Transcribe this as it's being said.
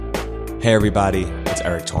Hey everybody, it's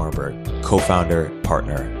Eric Torenberg, co-founder,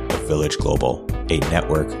 partner of Village Global, a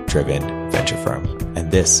network-driven venture firm.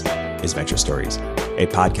 And this is Venture Stories, a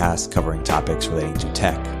podcast covering topics relating to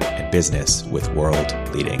tech and business with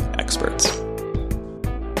world-leading experts.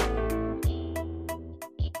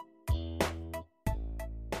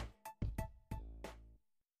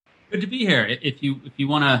 Good to be here. If you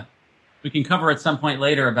want to, we can cover at some point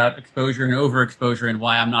later about exposure and overexposure and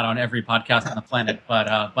why I'm not on every podcast on the planet. But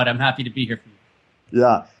I'm happy to be here for you.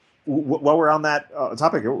 Yeah. While we're on that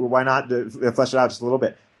topic, why not flesh it out just a little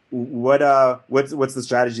bit? What's the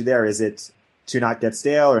strategy there? Is it to not get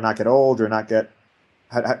stale or not get old or not get,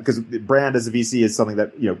 because brand as a VC is something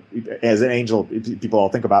that, as an angel, people all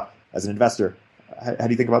think about as an investor. How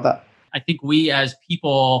do you think about that? I think we as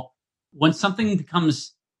people, when something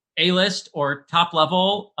becomes A-list or top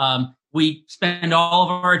level, we spend all of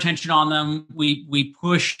our attention on them. We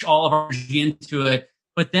push all of our energy into it,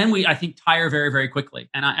 but then I think, tire very, very quickly.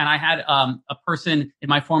 And I had a person in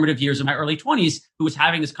my formative years, in my early 20s, who was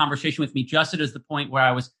having this conversation with me just at the point where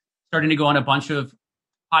I was starting to go on a bunch of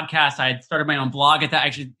podcasts. I had started my own blog at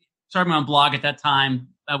that time.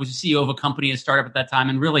 I was a CEO of a company, a startup at that time,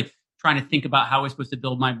 and really trying to think about how I was supposed to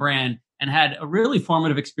build my brand, and had a really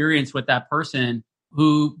formative experience with that person,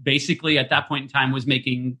 who basically at that point in time was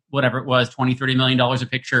making whatever it was, $20-30 million a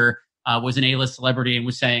picture, was an A-list celebrity, and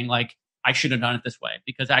was saying, like, I should have done it this way.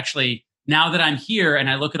 Because actually, now that I'm here and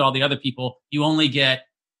I look at all the other people, you only get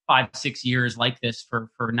 5-6 years like this for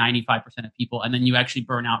 95% of people. And then you actually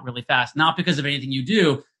burn out really fast, not because of anything you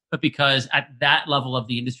do, but because at that level of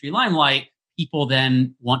the industry limelight, people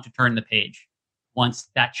then want to turn the page. Once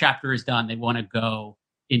that chapter is done, they want to go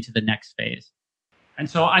into the next phase. And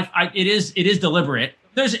so it is deliberate.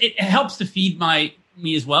 It helps to feed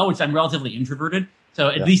me as well, which I'm relatively introverted. So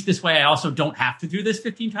at least this way, I also don't have to do this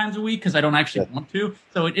 15 times a week because I don't actually want to.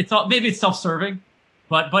 So maybe it's self-serving,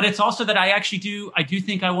 but it's also that I do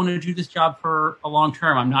think I want to do this job for a long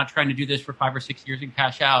term. I'm not trying to do this for 5 or 6 years and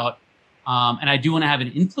cash out. And I do want to have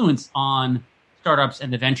an influence on startups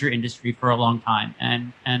and the venture industry for a long time.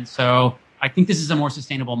 And so I think this is a more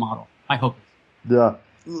sustainable model. I hope. Yeah.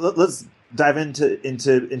 Let's dive into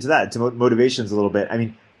that, into motivations a little bit. I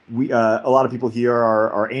mean, a lot of people here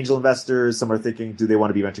are angel investors. Some are thinking, do they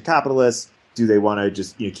want to be venture capitalists? Do they want to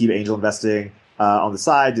just keep angel investing on the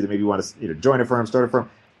side? Do they maybe want to join a firm, start a firm?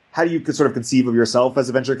 How do you sort of conceive of yourself as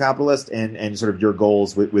a venture capitalist and sort of your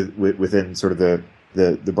goals within sort of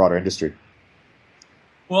the broader industry?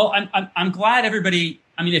 Well, I'm glad everybody.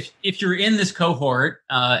 I mean, if you're in this cohort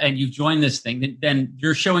and you've joined this thing, then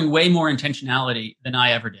you're showing way more intentionality than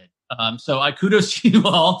I ever did. So I kudos to you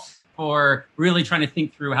all for really trying to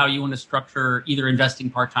think through how you want to structure either investing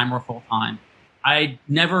part-time or full-time. I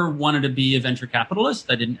never wanted to be a venture capitalist.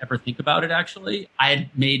 I didn't ever think about it, actually. I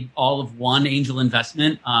had made all of one angel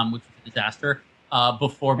investment, which was a disaster,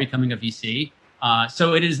 before becoming a VC.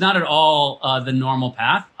 So it is not at all the normal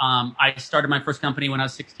path. I started my first company when I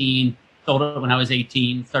was 16, sold it when I was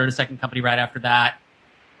 18, started a second company right after that,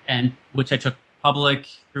 and which I took public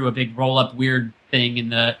through a big roll-up weird thing in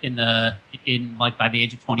by the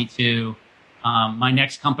age of 22. My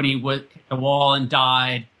next company hit the wall and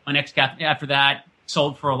died. My next company after that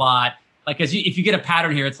sold for a lot. Like, if you get a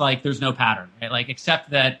pattern here, it's like there's no pattern, right? Like, except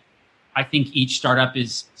that I think each startup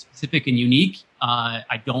is specific and unique.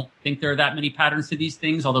 I don't think there are that many patterns to these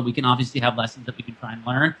things, although we can obviously have lessons that we can try and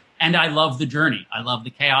learn. And I love the journey. I love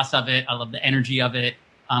the chaos of it. I love the energy of it.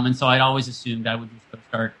 And so I'd always assumed I would just go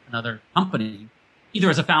start another company, either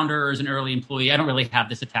as a founder or as an early employee. I don't really have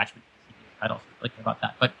this attachment to CEO titles like about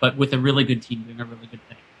that, but with a really good team doing a really good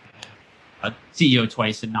thing. CEO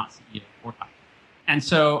twice and not CEO 4 times. And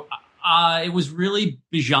so it was really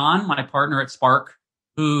Bijan, my partner at Spark,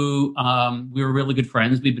 who we were really good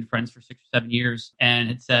friends. We've been friends for 6 or 7 years, and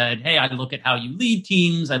had said, hey, I look at how you lead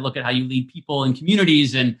teams. I look at how you lead people in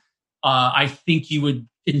communities, and I think you would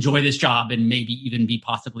enjoy this job and maybe even be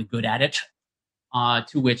possibly good at it.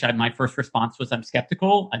 To which my first response was, I'm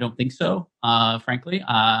skeptical. I don't think so, frankly.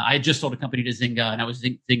 I had just sold a company to Zynga, and I was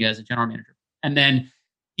Zynga as a general manager. And then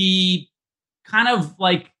he kind of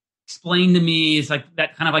like explained to me, it's like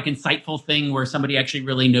that kind of like insightful thing where somebody actually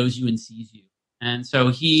really knows you and sees you. And so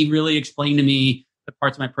he really explained to me the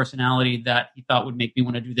parts of my personality that he thought would make me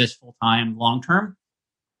want to do this full time, long term.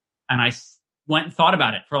 And I went and thought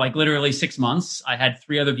about it for like literally 6 months. I had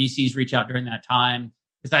 3 other VCs reach out during that time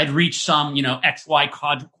because I had reached some,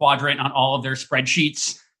 XY quadrant on all of their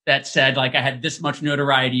spreadsheets that said like I had this much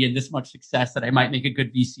notoriety and this much success that I might make a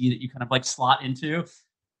good VC that you kind of like slot into.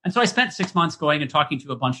 And so I spent 6 months going and talking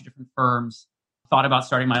to a bunch of different firms, thought about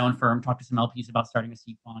starting my own firm, talked to some LPs about starting a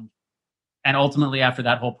seed fund. And ultimately, after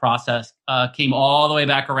that whole process, came all the way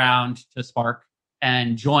back around to Spark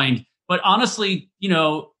and joined. But honestly,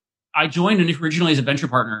 I joined originally as a venture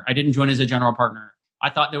partner. I didn't join as a general partner. I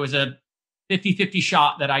thought there was a 50-50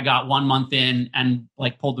 shot that I got 1 month in and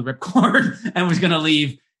pulled the ripcord and was going to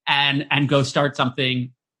leave and go start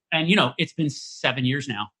something. And, it's been 7 years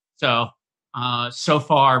now. So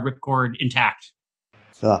far, ripcord intact.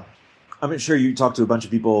 I'm sure you talked to a bunch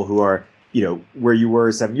of people who are, where you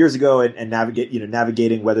were 7 years ago and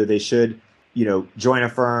navigating whether they should, join a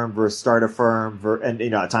firm versus start a firm and,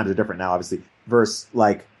 at times they're different now, obviously, versus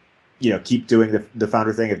keep doing the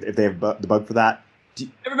founder thing if they have the bug for that.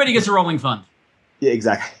 Everybody gets a rolling fund. Yeah,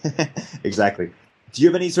 exactly. Exactly. Do you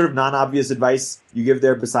have any sort of non-obvious advice you give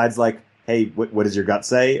there besides hey, what does your gut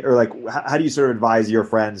say? Or how do you sort of advise your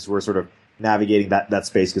friends who are sort of navigating that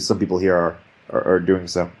space? Because some people here are doing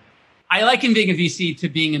so. I liken being a VC to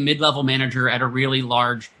being a mid-level manager at a really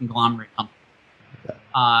large conglomerate company.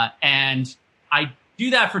 Yeah. And I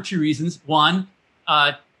do that for two reasons. One,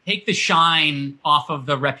 take the shine off of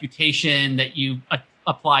the reputation that you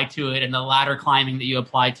apply to it and the ladder climbing that you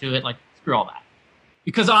apply to it. Screw all that.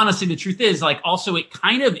 Because honestly, the truth is, also it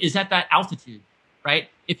kind of is at that altitude, right?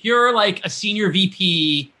 If you're a senior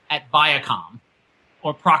VP at Viacom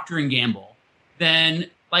or Procter & Gamble, then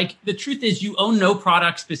the truth is you own no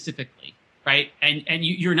product specifically, right? And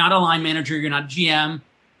you're not a line manager, you're not a GM,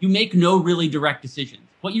 you make no really direct decisions.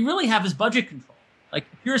 What you really have is budget control. If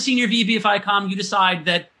you're a senior VP of Viacom, you decide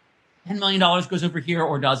that $10 million goes over here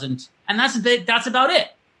or doesn't. And that's about it.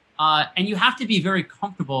 And you have to be very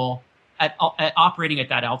comfortable at operating at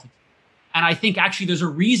that altitude. And I think actually there's a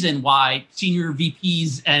reason why senior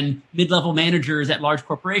VPs and mid-level managers at large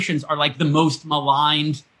corporations are the most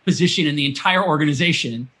maligned position in the entire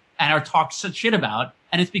organization and are talked such shit about.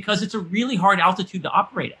 And it's because it's a really hard altitude to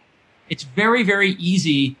operate at. It's very, very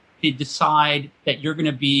easy to decide that you're going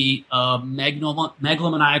to be a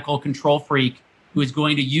megalomaniacal control freak who is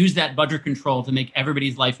going to use that budget control to make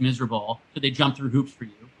everybody's life miserable. So they jump through hoops for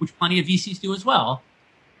you, which plenty of VCs do as well.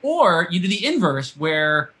 Or you do the inverse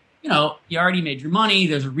where, you already made your money.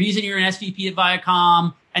 There's a reason you're an SVP at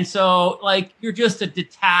Viacom. And so you're just a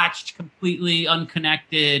detached, completely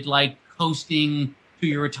unconnected, coasting to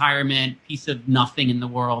your retirement piece of nothing in the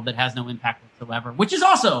world that has no impact whatsoever, which is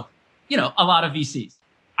also, a lot of VCs.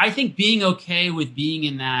 I think being okay with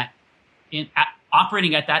being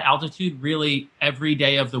operating at that altitude really every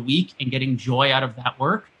day of the week and getting joy out of that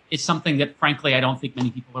work is something that, frankly, I don't think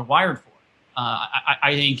many people are wired for.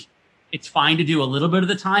 I think it's fine to do a little bit of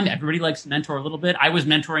the time. Everybody likes to mentor a little bit. I was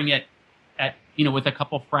mentoring it with a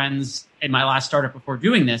couple friends in my last startup before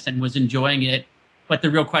doing this and was enjoying it. But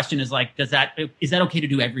the real question is is that okay to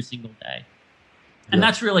do every single day? And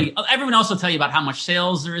that's really, everyone else will tell you about how much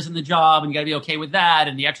sales there is in the job and you got to be okay with that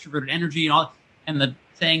and the extroverted energy and all, and the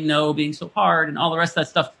saying no being so hard and all the rest of that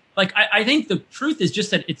stuff. I think the truth is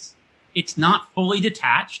just that it's not fully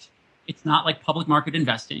detached. It's not like public market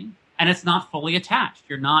investing. And it's not fully attached.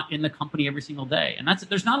 You're not in the company every single day. And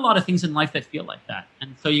there's not a lot of things in life that feel like that.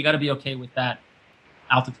 And so you got to be okay with that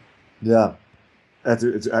altitude. Yeah. I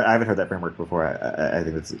haven't heard that framework before. I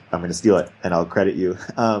think I'm going to steal it and I'll credit you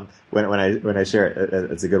when I share it.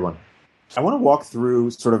 It's a good one. I want to walk through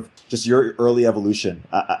sort of just your early evolution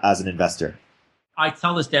as an investor. I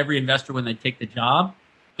tell this to every investor when they take the job.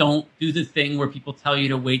 Don't do the thing where people tell you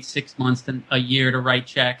to wait 6 months to a year to write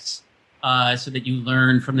checks. So that you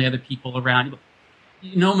learn from the other people around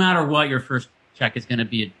you. No matter what, your first check is going to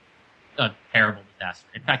be a terrible disaster.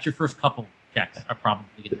 In fact, your first couple checks are probably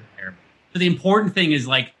going to be terrible. So the important thing is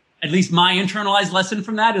at least my internalized lesson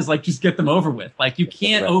from that is just get them over with. You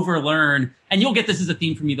can't overlearn, and you'll get this as a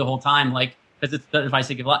theme from me the whole time, because it's the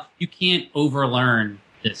advice I give a lot. You can't overlearn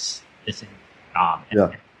this job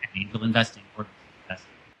and angel investing or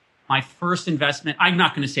my first investment, I'm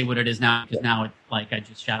not going to say what it is now because now it's I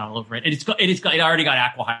just shat all over it. And it already got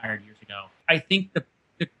acqui-hired years ago. I think the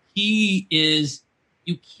key is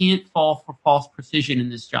you can't fall for false precision in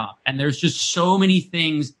this job. And there's just so many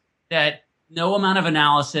things that no amount of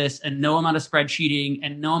analysis and no amount of spreadsheeting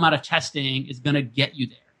and no amount of testing is going to get you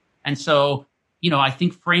there. And so, I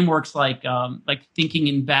think frameworks like Thinking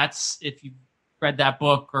in Bets, if you've read that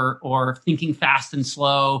book, or Thinking Fast and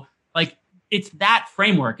Slow, it's that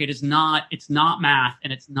framework. It's not math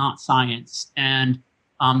and it's not science. And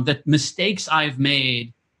the mistakes I've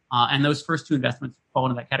made, and those first two investments fall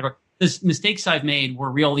into that category. The mistakes I've made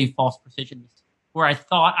were really false precision mistakes, where I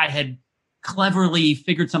thought I had cleverly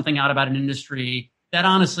figured something out about an industry that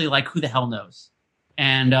honestly, who the hell knows?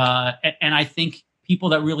 And I think people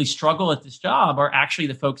that really struggle at this job are actually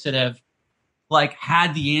the folks that have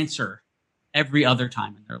had the answer every other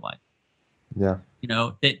time in their life. Yeah.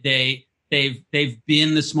 They've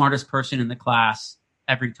been the smartest person in the class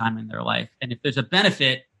every time in their life. And if there's a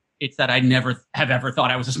benefit, it's that I never have ever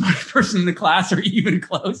thought I was the smartest person in the class or even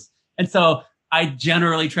close. And so I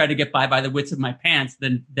generally try to get by the wits of my pants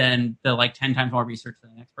than the like 10 times more research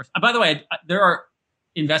than the next person. By the way, there are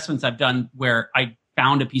investments I've done where I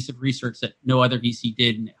found a piece of research that no other VC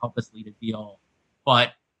did and it helped us lead a deal.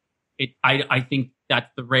 But I think that's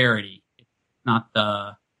the rarity. It's not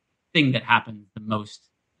the thing that happens the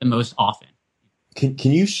most often. Can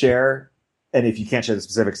you share, and if you can't share the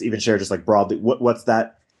specifics, even share just like broadly, what's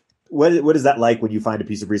that? What is that like when you find a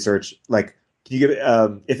piece of research? Like, can you give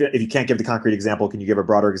if you can't give the concrete example, can you give a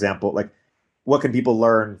broader example? Like, what can people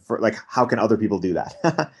learn for? Like, how can other people do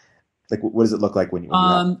that? Like, what does it look like when you?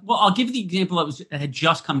 Well, I'll give the example that had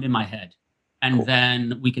just come to my head, and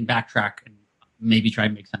then we can backtrack and maybe try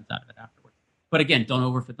and make sense out of it afterwards. But again, don't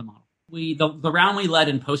overfit the model. The round we led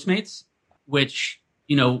in Postmates, which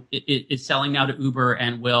is selling now to Uber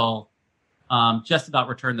and will just about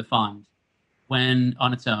return the fund when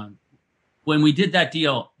on its own. When we did that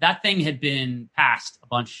deal, that thing had been passed a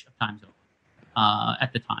bunch of times over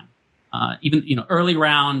at the time. Even early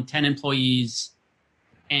round, 10 employees.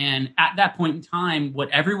 And at that point in time, what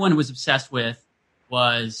everyone was obsessed with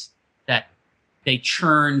was that they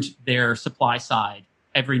churned their supply side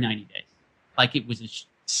every 90 days. Like it was a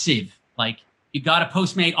sieve. Like you got a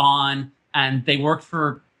Postmate on and they worked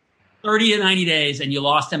for 30 to 90 days and you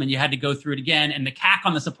lost them and you had to go through it again. And the CAC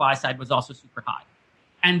on the supply side was also super high.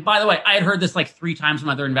 And by the way, I had heard this like 3 times from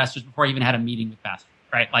other investors before I even had a meeting with Fast,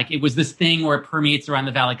 right? Like it was this thing where it permeates around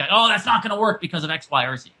the valley. Like, oh, that's not going to work because of X, Y,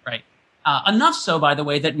 or Z, right? Enough so, by the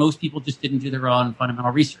way, that most people just didn't do their own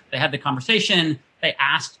fundamental research. They had the conversation. They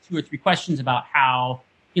asked 2 or 3 questions about how,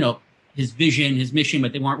 his vision, his mission,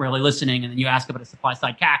 but they weren't really listening. And then you ask about a supply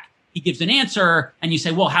side CAC. He gives an answer and you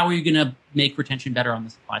say, well, how are you going to make retention better on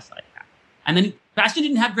the supply side CAC? And then Bastian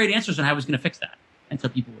didn't have great answers on how he was going to fix that. And so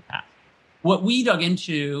people would pass. What I dug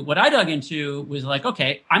into was like,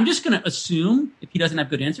 okay, I'm just going to assume if he doesn't have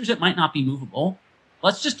good answers, it might not be movable.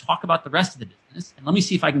 Let's just talk about the rest of the business. And let me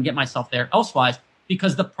see if I can get myself there elsewise,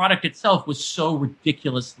 because the product itself was so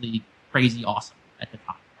ridiculously crazy awesome at the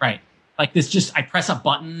time, right? Like I press a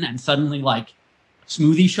button and suddenly like a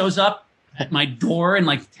smoothie shows up at my door in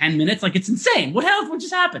like 10 minutes. Like it's insane. What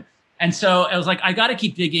just happened? And so I was like, I got to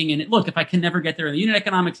keep digging. And look, if I can never get there in the unit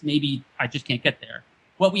economics, maybe I just can't get there.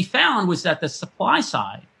 What we found was that the supply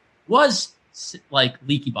side was like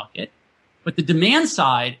leaky bucket, but the demand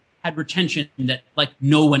side had retention that like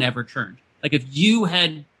no one ever churned. Like if you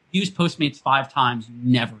had used Postmates 5 times, you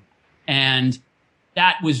never. And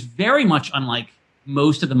that was very much unlike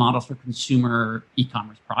most of the models for consumer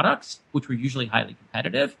e-commerce products, which were usually highly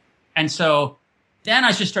competitive. And so then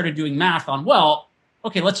I just started doing math on, well,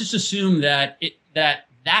 okay, let's just assume that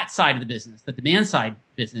that side of the business, the demand side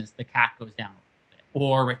business, the CAC goes down a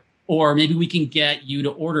little bit. Or maybe we can get you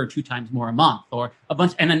to order 2 times more a month or a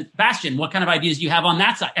bunch. And then Bastian, what kind of ideas do you have on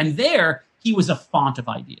that side? And there he was a font of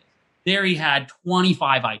ideas. There he had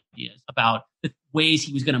 25 ideas about the ways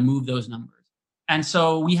he was going to move those numbers. And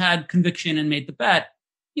so we had conviction and made the bet,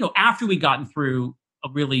 after we gotten through a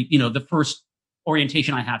really, the first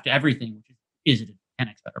orientation I have to everything, which is it a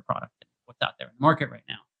 10x better product than what's out there in the market right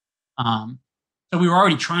now? So we were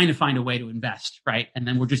already trying to find a way to invest, right? And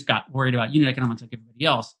then we just got worried about unit economics like everybody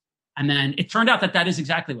else. And then it turned out that is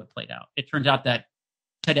exactly what played out. It turns out that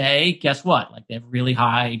today, guess what? Like they have really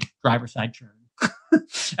high driver side churn.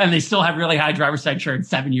 And they still have really high driver side churn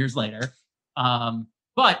 7 years later.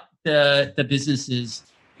 But the business is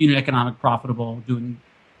unit economic profitable,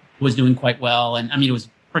 was doing quite well. And I mean, it was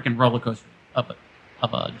a freaking roller coaster of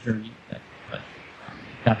a journey that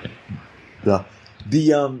got there. Yeah.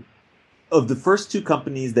 The of the first 2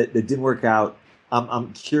 companies that didn't work out,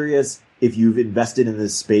 I'm curious if you've invested in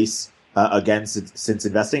this space again since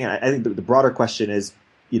investing. And I think the broader question is,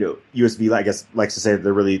 USV, I guess, likes to say that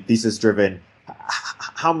they're really thesis driven.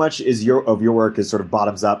 How much is your work is sort of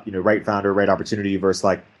bottoms up, right founder, right opportunity versus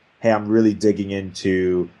like, hey, I'm really digging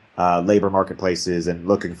into labor marketplaces and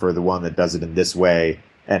looking for the one that does it in this way.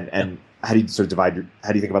 And how do you sort of how do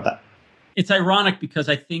you think about that? It's ironic because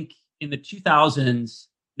I think in the 2000s,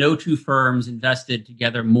 no 2 firms invested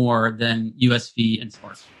together more than USV and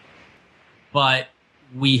Spark. But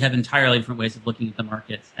we have entirely different ways of looking at the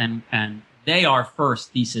markets, and they are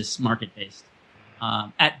first thesis market-based.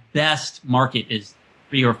 At best, market is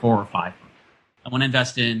 3 or 4 or 5. I want to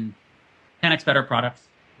invest in 10x better products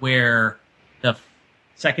where the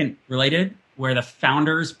second related, where the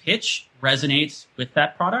founder's pitch resonates with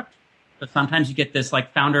that product. But sometimes you get this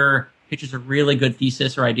like founder pitches a really good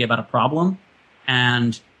thesis or idea about a problem,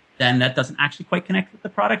 and then that doesn't actually quite connect with the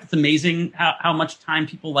product. It's amazing how much time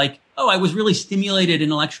people I was really stimulated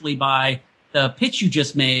intellectually by the pitch you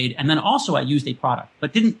just made. And then also I used a product,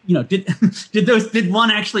 but did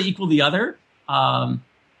one actually equal the other?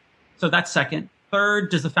 So that's second.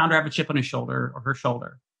 Third, does the founder have a chip on his shoulder or her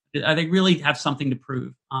shoulder? They really have something to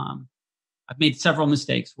prove. I've made several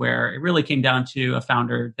mistakes where it really came down to a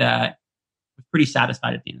founder that was pretty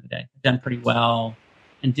satisfied at the end of the day, done pretty well,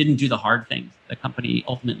 and didn't do the hard things the company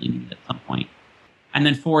ultimately needed at some point. And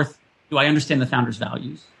then fourth, do I understand the founder's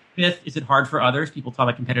values? Fifth, is it hard for others? People talk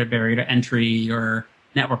about competitive barrier to entry or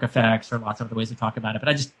network effects or lots of other ways to talk about it.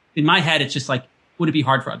 But in my head, it's just would it be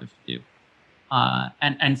hard for others to do?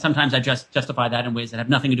 And sometimes I just justify that in ways that have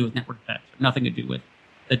nothing to do with network effects, nothing to do with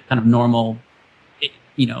the kind of normal,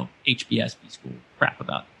 HBS B-school crap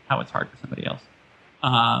about how it's hard for somebody else.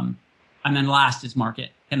 And then last is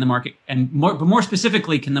market. Can the market, but more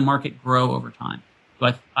specifically, can the market grow over time?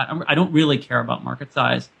 So I don't really care about market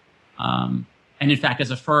size. And in fact,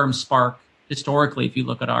 as a firm, Spark, historically, if you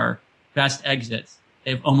look at our best exits,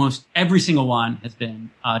 they've almost every single one has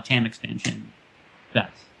been TAM expansion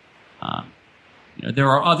bets. There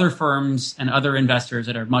are other firms and other investors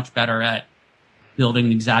that are much better at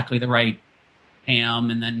building exactly the right TAM,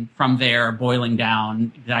 and then from there boiling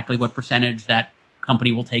down exactly what percentage that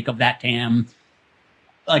company will take of that TAM.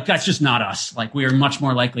 That's just not us. We are much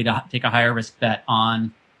more likely to take a higher risk bet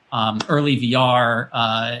on early VR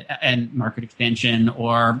and market expansion,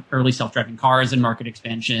 or early self-driving cars and market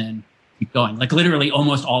expansion. Keep going. Literally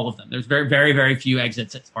almost all of them. There's very, very, very few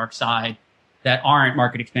exits at Spark's side that aren't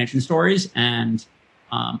market expansion stories. And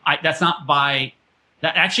that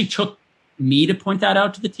actually took me to point that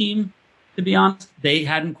out to the team, to be honest. They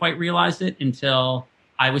hadn't quite realized it until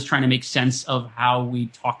I was trying to make sense of how we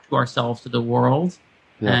talk to ourselves, to the world.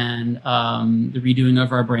 Yeah. And the redoing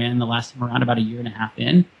of our brand the last time around, about a year and a half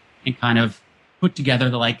in, and kind of put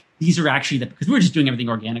together these are actually because we were just doing everything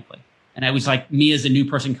organically. And I was me as a new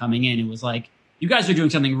person coming in, it was you guys are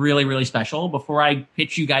doing something really, really special. Before I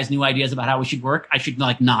pitch you guys new ideas about how we should work, I should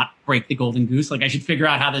not break the golden goose. I should figure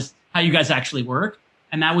out how you guys actually work.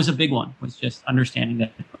 And that was a big one, was just understanding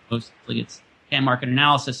that mostly it's TAM market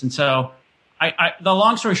analysis. And so the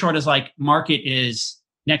long story short is market is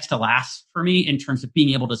next to last for me in terms of being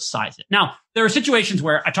able to size it. Now, there are situations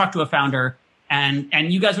where I talk to a founder and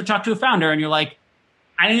you guys would talk to a founder and you're I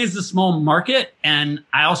think it's a small market, and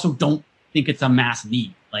I also don't think it's a mass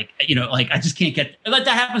need. I just can't get that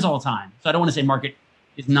happens all the time. So I don't want to say market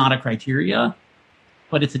is not a criteria,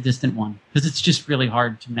 but it's a distant one because it's just really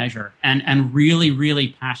hard to measure. And really,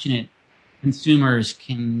 really passionate consumers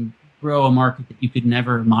can grow a market that you could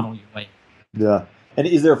never model your way. Yeah. And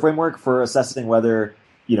is there a framework for assessing whether,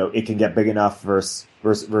 it can get big enough versus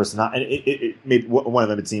not? And maybe one of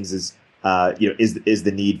them, it seems, is, is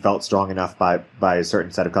the need felt strong enough by a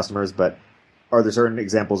certain set of customers? But are there certain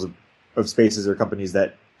examples of spaces or companies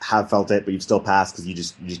that have felt it, but you've still passed because you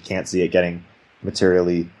just can't see it getting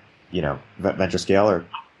materially, venture scale? Or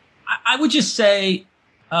I would just say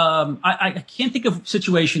I can't think of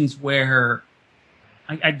situations where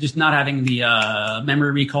I just not having the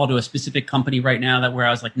memory recall to a specific company right now where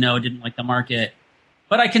I was no, didn't like the market.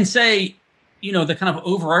 But I can say, the kind of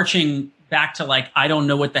overarching back to I don't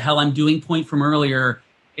know what the hell I'm doing point from earlier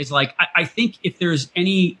is I think if there's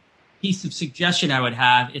any piece of suggestion I would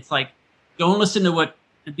have, it's don't listen to what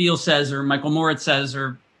Nabil says or Michael Moritz says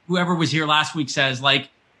or whoever was here last week says.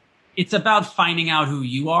 It's about finding out who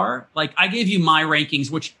you are. I gave you my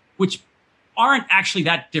rankings, which aren't actually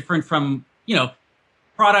that different from,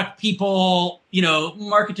 product, people,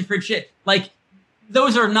 market differentiate.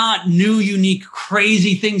 Those are not new, unique,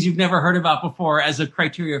 crazy things you've never heard about before as a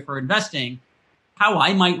criteria for investing. How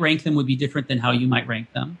I might rank them would be different than how you might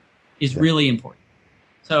rank them is really important.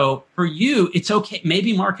 So for you, it's okay.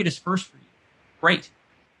 Maybe market is first for you. Great.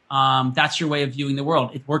 That's your way of viewing the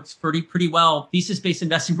world. It works pretty well. Thesis-based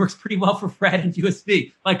investing works pretty well for Fred and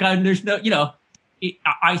USB. There's no,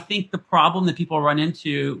 I think the problem that people run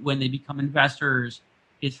into when they become investors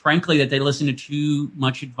is frankly that they listen to too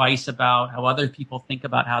much advice about how other people think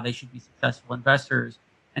about how they should be successful investors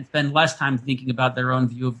and spend less time thinking about their own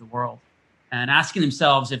view of the world and asking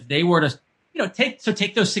themselves if they were to,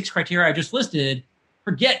 take those 6 criteria I just listed,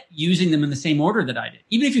 forget using them in the same order that I did.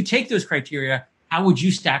 Even if you take those criteria, how would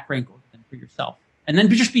you stack rank them for yourself? And then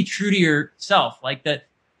just be true to yourself. The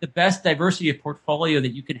best diversity of portfolio that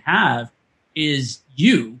you can have is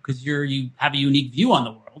you, because you have a unique view on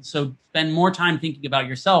the world. So spend more time thinking about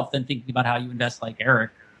yourself than thinking about how you invest like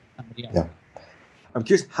Eric or somebody else. Yeah. I'm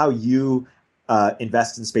curious how you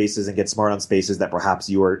invest in spaces and get smart on spaces that perhaps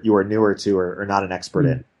you are newer to or not an expert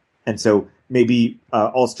in. And so maybe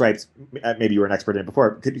Allstripes, maybe you were an expert in it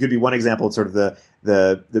before, could be one example of sort of the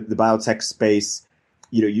biotech space.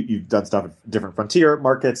 You've done stuff in different frontier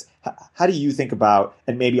markets. How do you think about,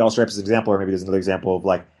 and maybe Allstripes is an example, or maybe there's another example of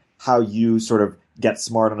like how you sort of get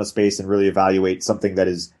smart on a space and really evaluate something that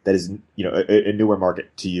is a newer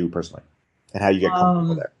market to you personally, and how you get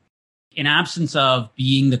comfortable there? In absence of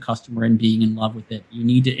being the customer and being in love with it, you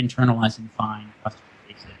need to internalize and find customer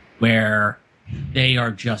bases where they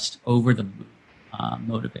are just over the moon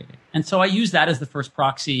motivated. And so I use that as the first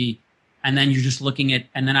proxy, and then you're just looking at,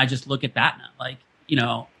 and then I just look at that now. Like,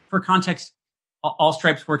 for context,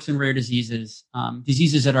 Allstripes works in rare diseases,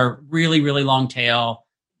 diseases that are really, really long tail.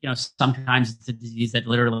 Sometimes it's a disease that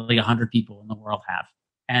literally 100 people in the world have.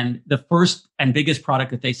 And the first and biggest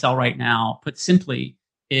product that they sell right now, put simply,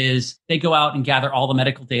 is they go out and gather all the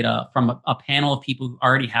medical data from a panel of people who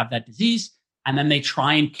already have that disease, and then they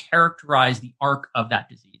try and characterize the arc of that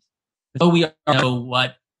disease. So we know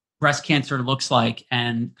what breast cancer looks like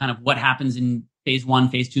and kind of what happens in phase 1,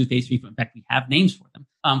 phase 2, phase 3. In fact, we have names for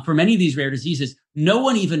them. For many of these rare diseases, no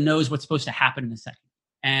one even knows what's supposed to happen in a second.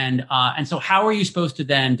 And so how are you supposed to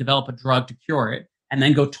then develop a drug to cure it and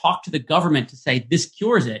then go talk to the government to say this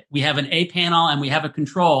cures it? We have an A panel and we have a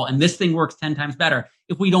control and this thing works 10 times better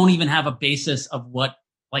if we don't even have a basis of what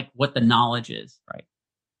the knowledge is, right?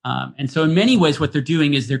 And so in many ways, what they're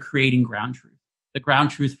doing is they're creating ground truth, the ground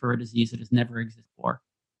truth for a disease that has never existed before.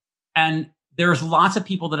 And there's lots of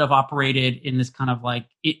people that have operated in this kind of like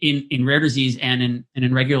in rare disease and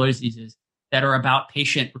in regular diseases that are about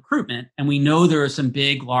patient recruitment. And we know there are some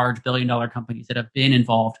big, large billion-dollar companies that have been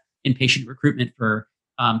involved in patient recruitment for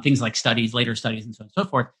things like studies, later studies, and so on and so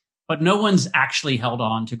forth. But no one's actually held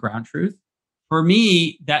on to ground truth. For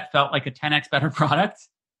me, that felt like a 10x better product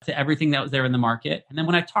to everything that was there in the market. And then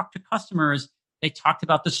when I talked to customers, they talked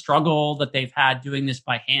about the struggle that they've had doing this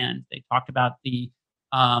by hand. They talked about the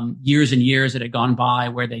years and years that had gone by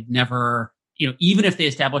where they'd never, even if they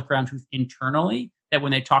established ground truth internally, that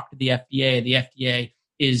when they talk to the FDA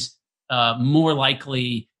is more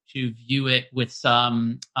likely to view it with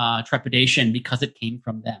some trepidation because it came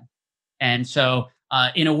from them. And so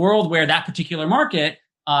in a world where that particular market,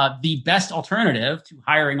 the best alternative to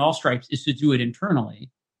hiring Allstripes is to do it internally.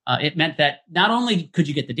 It meant that not only could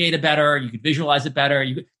you get the data better, you could visualize it better,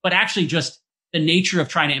 but actually just the nature of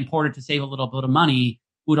trying to import it to save a little bit of money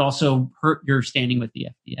would also hurt your standing with the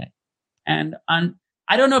FDA. And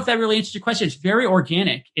I don't know if that really answers your question. It's very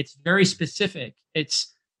organic. It's very specific.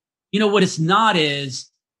 It's, what it's not is,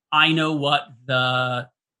 I know what the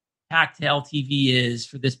CAC to LTV is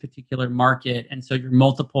for this particular market. And so your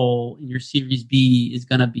multiple in your Series B is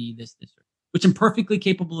going to be this, which I'm perfectly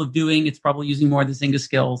capable of doing. It's probably using more of the Zynga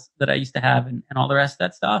skills that I used to have and all the rest of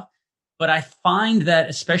that stuff. But I find that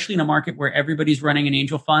especially in a market where everybody's running an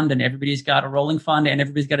angel fund and everybody's got a rolling fund and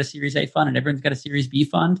everybody's got a Series A fund and everyone's got a Series B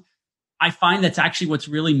fund, I find that's actually what's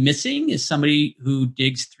really missing is somebody who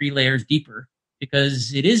digs 3 layers deeper,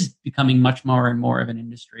 because it is becoming much more and more of an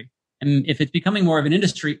industry. And if it's becoming more of an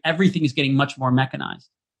industry, everything is getting much more mechanized.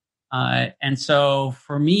 And so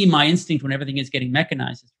for me, my instinct when everything is getting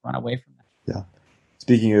mechanized is to run away from that. Yeah.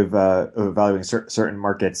 Speaking of evaluating certain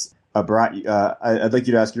markets, Bharat, I'd like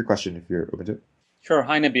you to ask your question if you're open to it. Sure.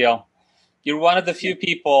 Hi, Nabil. You're one of the few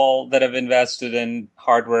people that have invested in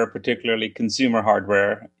hardware, particularly consumer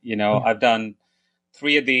hardware. I've done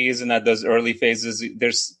 3 of these, and at those early phases,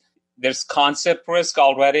 there's concept risk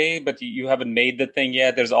already, but you haven't made the thing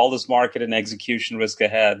yet. There's all this market and execution risk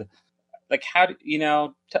ahead. Like, how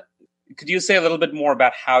could you say a little bit more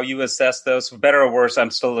about how you assess those? For better or worse, I'm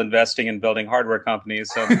still investing in building hardware companies,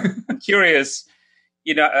 so I'm curious,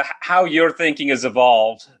 how your thinking has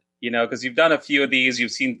evolved. Because you've done a few of these,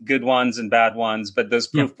 you've seen good ones and bad ones, but those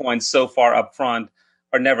proof points so far up front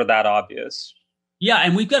are never that obvious. Yeah,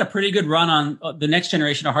 and we've got a pretty good run on the next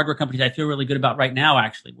generation of hardware companies I feel really good about right now,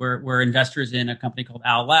 actually. We're investors in a company called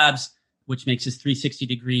Owl Labs, which makes this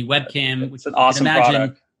 360-degree webcam. Which it's an awesome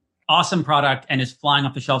product. Awesome product, and is flying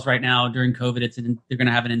off the shelves right now during COVID. They're going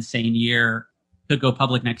to have an insane year. Could go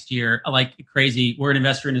public next year, like crazy. We're an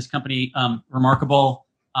investor in this company, Remarkable,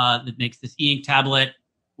 that makes this e-ink tablet,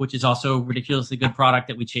 which is also a ridiculously good product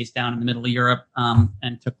that we chased down in the middle of Europe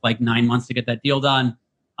and took like 9 months to get that deal done.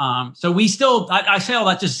 So we still, I say all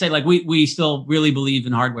that just to say, like, we still really believe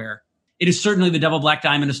in hardware. It is certainly the double black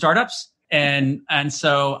diamond of startups. And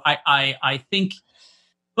so I think,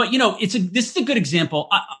 but this is a good example.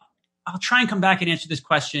 I'll try and come back and answer this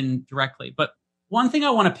question directly. But one thing I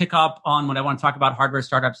want to pick up on when I want to talk about hardware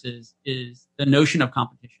startups is the notion of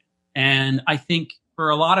competition. And I think for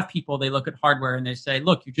a lot of people, they look at hardware and they say,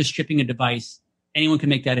 look, you're just shipping a device. Anyone can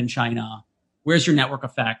make that in China. Where's your network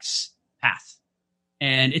effects? pass.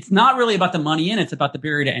 And it's not really about the money in, it's about the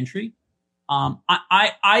barrier to entry.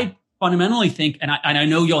 I fundamentally think, and I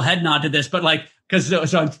know you'll head nod to this, but like, so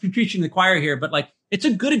I'm preaching the choir here, but like, it's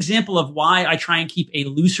a good example of why I try and keep a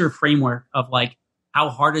looser framework of like, how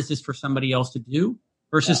hard is this for somebody else to do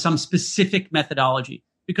versus some specific methodology?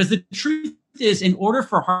 Because the truth is, in order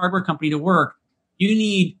for a hardware company to work, you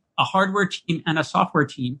need a hardware team and a software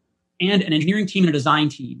team and an engineering team and a design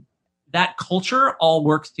team. That culture all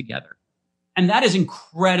works together. And that is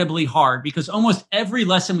incredibly hard because almost every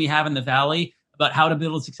lesson we have in the Valley about how to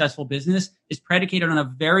build a successful business is predicated on a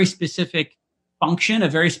very specific function, a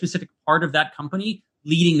very specific part of that company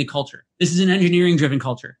leading the culture. This is an engineering driven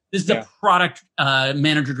culture. This is a product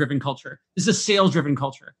manager driven culture. This is a sales driven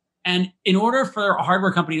culture. And in order for a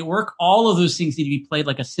hardware company to work, all of those things need to be played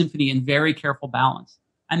like a symphony in very careful balance.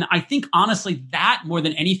 And I think, honestly, that more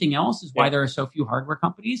than anything else is why there are so few hardware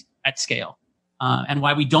companies at scale, and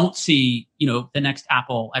why we don't see, the next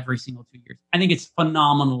Apple every single 2 years. I think it's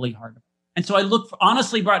phenomenally hard. And so I look for,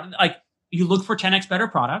 honestly, like you look for 10x better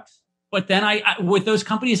products, but then I with those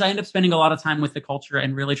companies, I end up spending a lot of time with the culture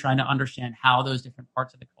and really trying to understand how those different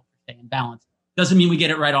parts of the culture stay in balance. Doesn't mean we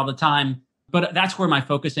get it right all the time, but that's where my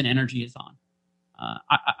focus and energy is on.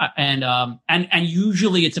 And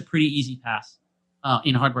usually it's a pretty easy pass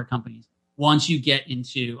in hardware companies once you get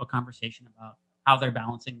into a conversation about how they're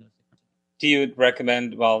balancing those different things. Do you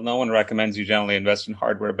recommend, well, no one recommends you generally invest in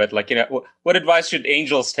hardware, but like, what advice should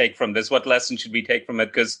angels take from this? What lesson should we take from it?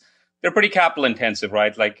 Because they're pretty capital intensive,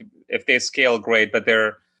 right? Like if they scale, great, but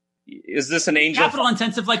is this an angel? Capital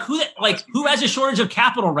intensive, who has a shortage of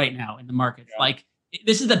capital right now in the market? Yeah. Like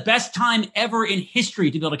this is the best time ever in history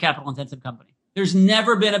to build a capital intensive company. There's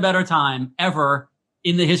never been a better time ever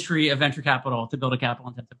in the history of venture capital to build a capital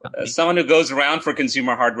intensive company. Someone who goes around for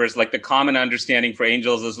consumer hardware is like the common understanding for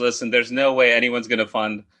angels is, listen, there's no way anyone's going to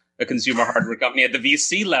fund a consumer hardware company at the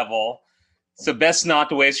VC level. So best not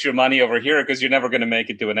to waste your money over here because you're never going to make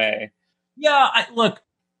it to an A. Yeah,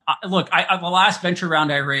 the last venture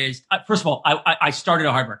round I raised, first of all, I started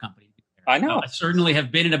a hardware company. I know. I certainly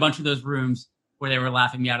have been in a bunch of those rooms where they were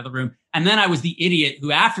laughing me out of the room. And then I was the idiot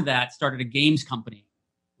who after that started a games company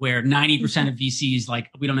where 90% of VCs like,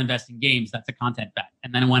 we don't invest in games. That's a content bet.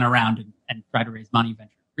 And then I went around and tried to raise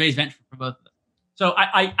venture for both of them. So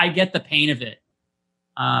I get the pain of it.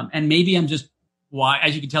 And maybe I'm just,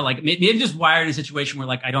 as you can tell, like maybe I'm just wired in a situation where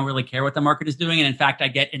like, I don't really care what the market is doing. And in fact, I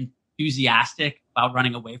get enthusiastic about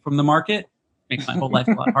running away from the market. Makes my whole life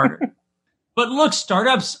a lot harder. But look,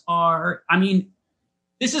 startups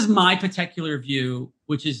this is my particular view,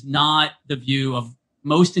 which is not the view of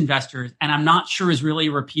most investors, and I'm not sure is really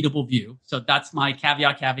a repeatable view. So that's my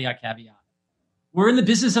caveat. We're in the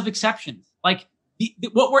business of exceptions. Like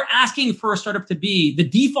what we're asking for a startup to be, the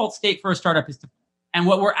default state for a startup is and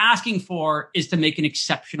what we're asking for is to make an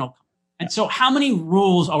exceptional company. And so how many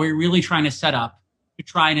rules are we really trying to set up to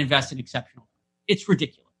try and invest in exceptional? It's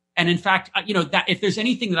ridiculous. And in fact, that if there's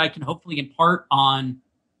anything that I can hopefully impart on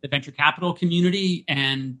the venture capital community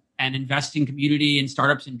and investing community and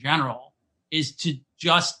startups in general, is to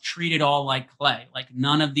just treat it all like clay. Like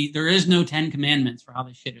there is no 10 commandments for how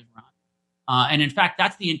this shit is run. And in fact,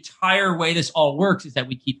 that's the entire way this all works is that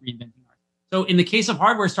we keep reinventing ourselves. So in the case of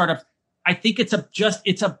hardware startups, I think it's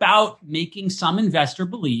about making some investor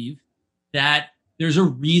believe that there's a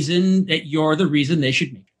reason that you're the reason they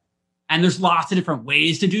should make it. And there's lots of different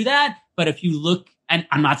ways to do that. But if you look, and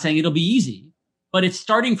I'm not saying it'll be easy, but it's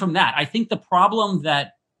starting from that. I think the problem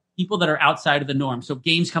that people that are outside of the norm, so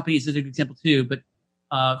games companies is an example too, but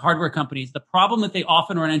hardware companies, the problem that they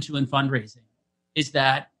often run into in fundraising is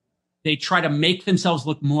that they try to make themselves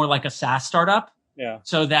look more like a SaaS startup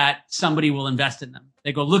so that somebody will invest in them.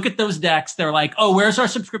 They go, look at those decks. They're like, oh, where's our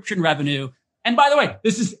subscription revenue? And by the way,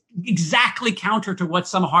 this is exactly counter to what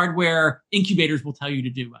some hardware incubators will tell you to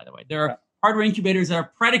do, by the way. There are hardware incubators that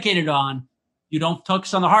are predicated on you don't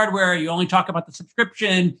focus on the hardware, you only talk about the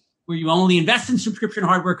subscription, where you only invest in subscription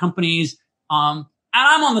hardware companies. And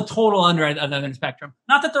I'm on the total other end of the spectrum.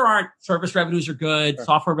 Not that there aren't service revenues are good,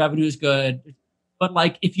 software revenue is good. But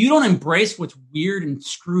like, if you don't embrace what's weird and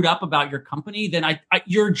screwed up about your company, then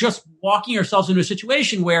you're just walking yourselves into a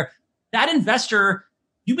situation where that investor,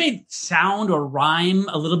 you may sound or rhyme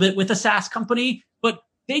a little bit with a SaaS company, but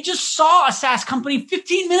they just saw a SaaS company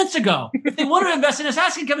 15 minutes ago. If they wanted to invest in a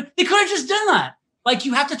SaaS company, they could have just done that. Like,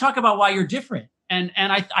 you have to talk about why you're different. And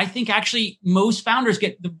I think actually most founders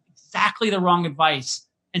get exactly the wrong advice.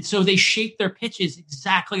 And so they shape their pitches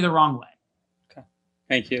exactly the wrong way. Okay.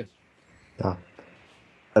 Thank you. Yeah,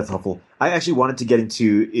 that's helpful. I actually wanted to get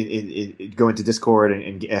go into Discord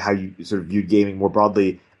and how you sort of viewed gaming more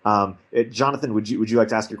broadly. Jonathan, would you like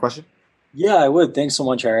to ask your question? Yeah, I would. Thanks so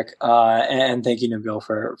much, Eric. And thank you, Nabil,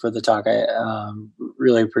 for the talk. I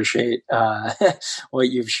really appreciate what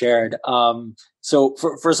you've shared. So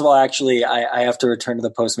first of all, actually, I have to return to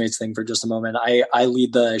the Postmates thing for just a moment. I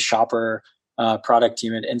lead the shopper product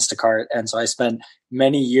team at Instacart. And so I spent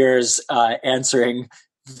many years answering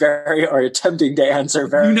attempting to answer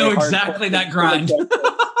very You know exactly that grind.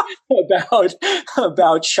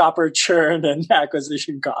 about shopper churn and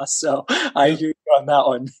acquisition costs. So I hear you on that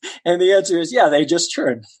one. And the answer is, yeah, they just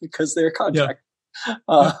churn because they're contract.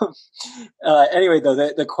 Yeah. Anyway, though,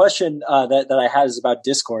 the question that I had is about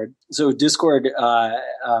Discord. So Discord, I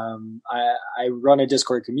run a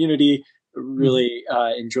Discord community, really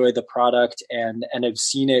enjoy the product and have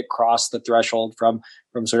seen it cross the threshold from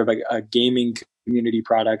sort of a gaming community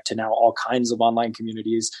product to now all kinds of online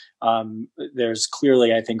communities. There's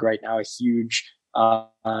clearly, I think right now, a huge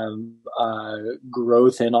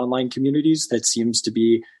growth in online communities that seems to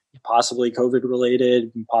be possibly COVID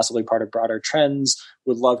related, possibly part of broader trends.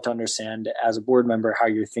 Would love to understand as a board member how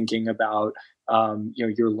you're thinking about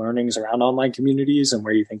your learnings around online communities and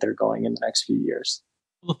where you think they're going in the next few years.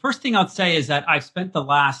 Well, the first thing I'd say is that I've spent the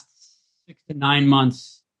last 6 to 9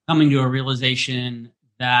 months coming to a realization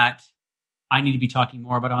that I need to be talking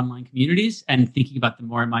more about online communities and thinking about them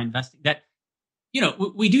more in my investing. That,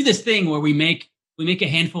 we do this thing where we make a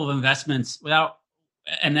handful of investments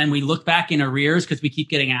and then we look back in arrears because we keep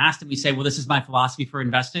getting asked and we say, well, this is my philosophy for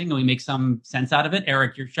investing. And we make some sense out of it.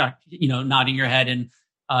 Eric, you're shocked, nodding your head in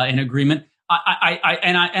agreement.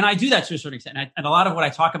 I do that to a certain extent. And a lot of what I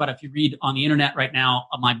talk about, if you read on the internet right now,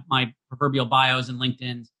 my proverbial bios and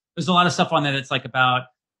LinkedIn, there's a lot of stuff on there that's like about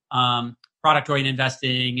product-oriented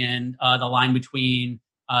investing and the line between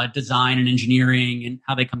design and engineering and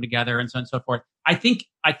how they come together and so on and so forth. I think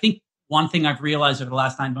one thing I've realized over the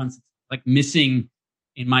last 9 months, like missing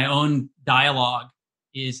in my own dialogue,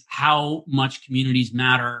 is how much communities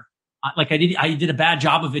matter. I did a bad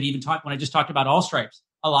job of it even when I just talked about Allstripes.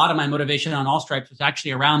 A lot of my motivation on Allstripes was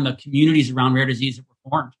actually around the communities around rare disease that were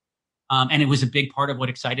formed. And it was a big part of what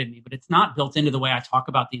excited me, but it's not built into the way I talk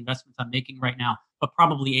about the investments I'm making right now, but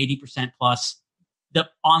probably 80% plus the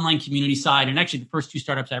online community side. And actually the first 2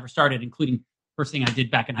 startups I ever started, including the first thing I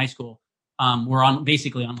did back in high school, were on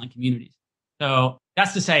basically online communities. So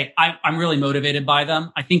that's to say, I'm really motivated by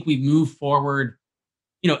them. I think we've moved forward.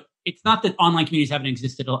 It's not that online communities haven't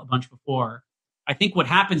existed a bunch before. I think what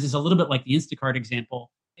happens is a little bit like the Instacart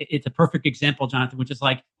example. It's a perfect example, Jonathan, which is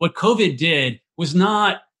like what COVID did was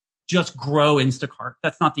not just grow Instacart.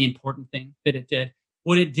 That's not the important thing that it did.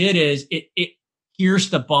 What it did is it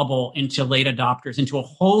pierced the bubble into late adopters, into a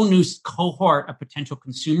whole new cohort of potential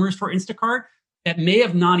consumers for Instacart that may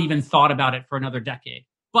have not even thought about it for another decade.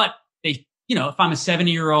 But they, if I'm a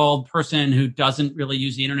 70-year-old person who doesn't really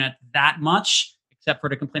use the internet that much, except for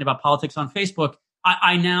to complain about politics on Facebook,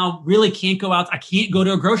 I now really can't go out. I can't go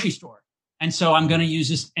to a grocery store. And so I'm going to use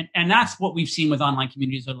this. And that's what we've seen with online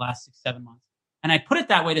communities over the last 6-7 months. And I put it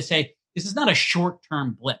that way to say, this is not a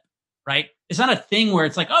short-term blip, right? It's not a thing where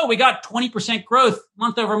it's like, oh, we got 20% growth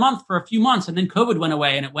month over month for a few months, and then COVID went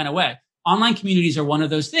away and it went away. Online communities are one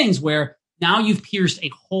of those things where now you've pierced a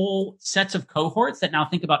whole sets of cohorts that now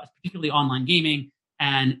think about particularly online gaming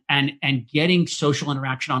and getting social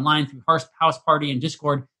interaction online through House Party and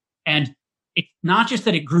Discord. And it's not just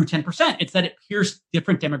that it grew 10%, it's that it pierced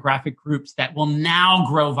different demographic groups that will now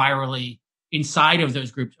grow virally inside of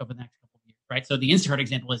those groups over the next couple of years, right? So the Instacart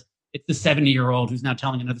example is it's the 70-year-old who's now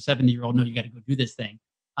telling another 70-year-old, no, you got to go do this thing,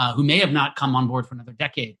 who may have not come on board for another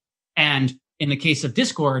decade. And in the case of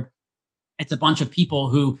Discord, it's a bunch of people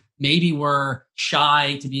who maybe were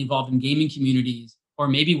shy to be involved in gaming communities, or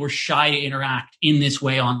maybe were shy to interact in this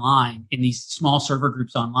way online, in these small server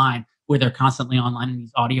groups online, where they're constantly online in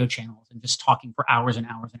these audio channels and just talking for hours and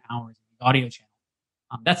hours and hours in these audio channels.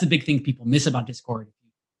 That's the big thing people miss about Discord. If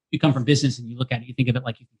you come from business and you look at it, you think of it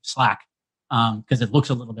like you think of Slack, because it looks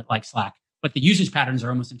a little bit like Slack. But the usage patterns are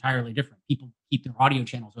almost entirely different. People keep their audio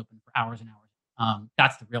channels open for hours and hours.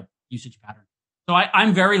 That's the real usage pattern. So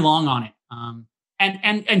I'm very long on it.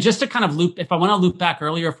 And just to kind of if I want to loop back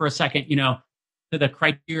earlier for a second, to the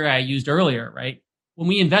criteria I used earlier, right? When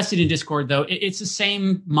we invested in Discord, though, it's the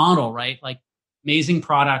same model, right? Like amazing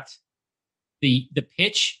product. The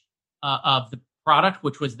pitch of the product,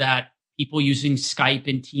 which was that people using Skype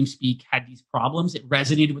and TeamSpeak had these problems. It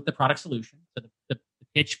resonated with the product solution. So the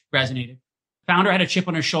pitch resonated. Founder had a chip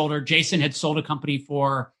on his shoulder. Jason had sold a company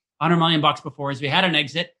for $100 million before, as we had an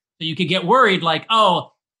exit. So you could get worried like,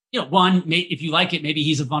 oh, one, if you like it, maybe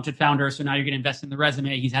he's a vaunted founder. So now you're going to invest in the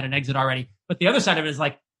resume. He's had an exit already. But the other side of it is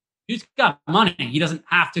like, dude's got money. He doesn't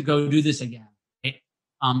have to go do this again. Right?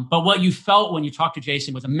 But what you felt when you talked to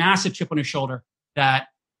Jason was a massive chip on his shoulder that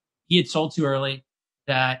he had sold too early,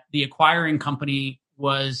 that the acquiring company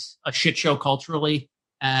was a shit show culturally,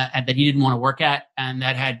 and that he didn't want to work at, and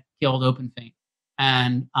that had killed OpenThing.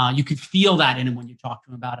 And you could feel that in him when you talked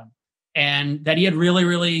to him about him. And that he had really,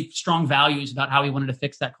 really strong values about how he wanted to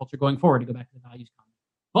fix that culture going forward, to go back to the values comment.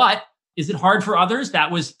 But is it hard for others?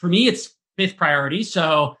 That was, for me, it's fifth priority.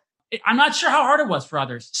 So I'm not sure how hard it was for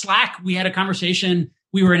others. Slack, we had a conversation.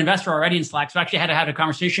 We were an investor already in Slack. So I actually had to have a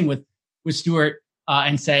conversation with Stuart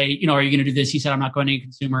and say, are you going to do this? He said, I'm not going to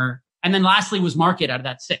consumer. And then lastly was Market out of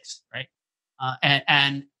that 6, right?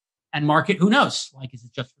 And Market, who knows? Like, is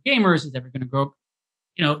it just for gamers? Is it ever going to grow?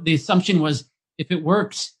 The assumption was if it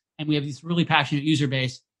works and we have this really passionate user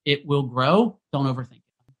base, it will grow. Don't overthink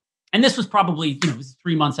it. And this was probably, it was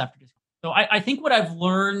 3 months after Discord. So I think what I've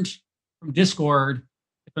learned from Discord,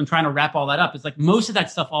 if I'm trying to wrap all that up, is like most of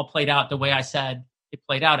that stuff all played out the way I said it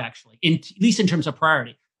played out, actually, at least in terms of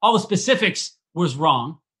priority. All the specifics was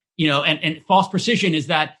wrong, and false precision is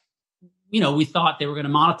that, we thought they were going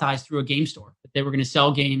to monetize through a game store, that they were going to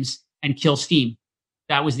sell games and kill Steam.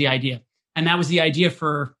 That was the idea. And that was the idea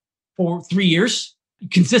for 3 years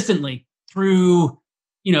consistently through,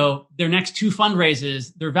 their next 2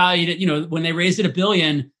 fundraisers. They're valued at, when they raised it $1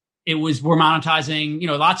 billion, we're monetizing,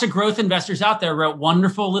 lots of growth investors out there wrote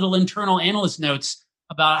wonderful little internal analyst notes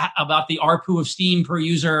about the ARPU of Steam per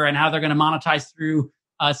user and how they're going to monetize through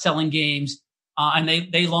selling games. And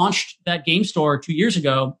they launched that game store 2 years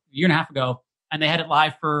ago, a year and a half ago, and they had it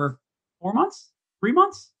live for 4 months, 3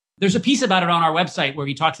 months. There's a piece about it on our website where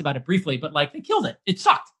he talks about it briefly, but like they killed it. It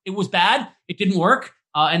sucked. It was bad. It didn't work.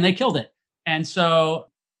 And they killed it. And so,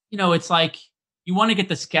 it's like you want to get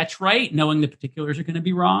the sketch right, knowing the particulars are going to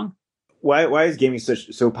be wrong. Why is gaming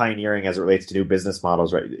so pioneering as it relates to new business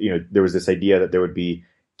models, right? There was this idea that there would be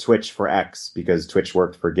Twitch for X because Twitch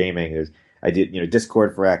worked for gaming. There's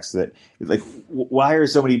Discord for X. That like, why are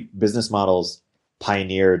so many business models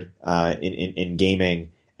pioneered in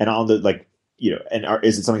gaming and on the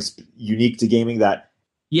is it something unique to gaming that?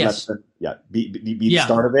 Yes. Be the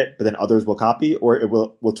start of it, but then others will copy, or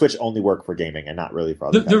will Twitch only work for gaming and not really for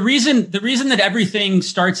other? The reason that everything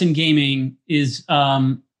starts in gaming is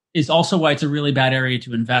also why it's a really bad area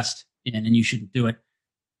to invest in, and you shouldn't do it.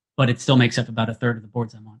 But it still makes up about a third of the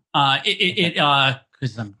boards I'm on.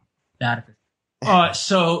 Because I'm bad at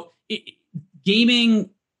it.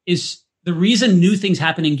 Gaming is the reason new things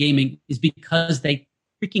happen in gaming is because they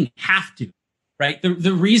freaking have to. Right.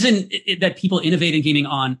 The reason that people innovate in gaming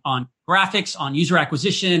on graphics, on user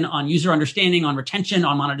acquisition, on user understanding, on retention,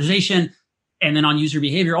 on monetization, and then on user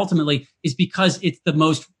behavior ultimately is because it's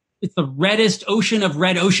the reddest ocean of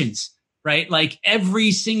red oceans, right? Like every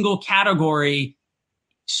single category,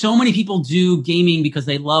 so many people do gaming because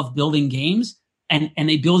they love building games and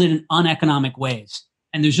they build it in uneconomic ways.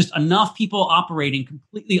 And there's just enough people operating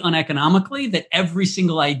completely uneconomically that every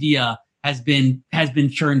single idea has been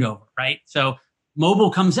churned over, right? So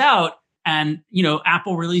mobile comes out and,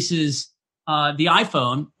 Apple releases the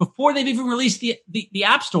iPhone. Before they've even released the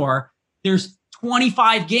App Store, there's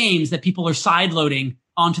 25 games that people are sideloading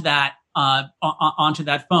onto that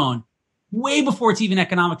phone way before it's even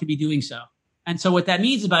economic to be doing so. And so what that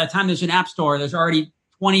means is by the time there's an App Store, there's already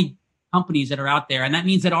 20 companies that are out there. And that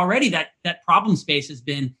means that already that problem space has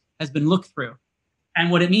been looked through.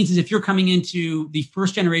 And what it means is if you're coming into the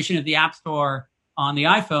first generation of the App Store on the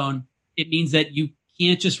iPhone, it means that you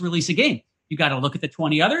can't just release a game. You got to look at the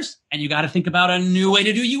 20 others and you got to think about a new way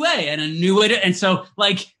to do UA and a new way to, and so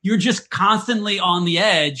like you're just constantly on the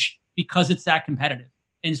edge because it's that competitive.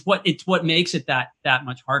 And it's what makes it that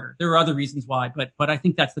much harder. There are other reasons why, but I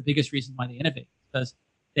think that's the biggest reason why they innovate, because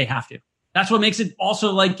they have to. That's what makes it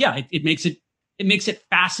also like, it makes it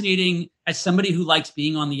fascinating as somebody who likes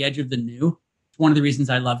being on the edge of the new. It's one of the reasons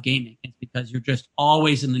I love gaming. It's because you're just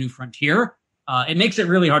always in the new frontier. It makes it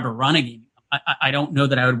really hard to run a gaming. I don't know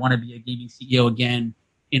that I would want to be a gaming CEO again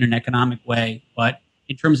in an economic way, but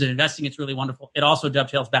in terms of investing, it's really wonderful. It also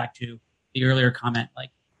dovetails back to the earlier comment.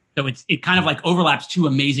 So it kind of like overlaps two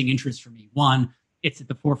amazing interests for me. One, it's at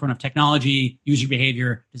the forefront of technology, user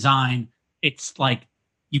behavior, design. It's like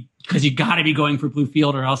because you got to be going for blue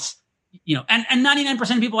field or else, and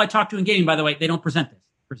 99% of people I talk to in gaming, by the way, they don't present this.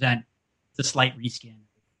 It's a slight reskin.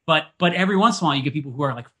 But every once in a while, you get people who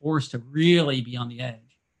are like forced to really be on the edge.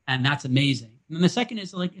 And that's amazing. And then the second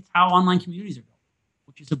is like, it's how online communities are built,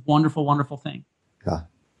 which is a wonderful, wonderful thing. Yeah,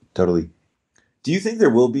 totally. Do you think there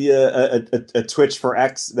will be a Twitch for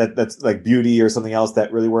X that's like beauty or something else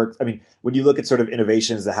that really works? I mean, when you look at sort of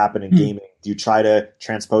innovations that happen in gaming, do you try to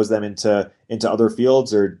transpose them into other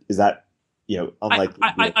fields, or is that unlike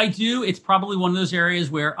I do. It's probably one of those areas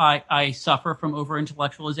where I suffer from over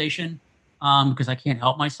intellectualization because I can't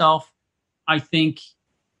help myself. I think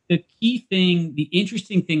the key thing, the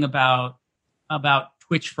interesting thing about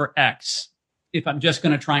Twitch for X, if I'm just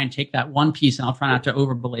going to try and take that one piece, and I'll try not to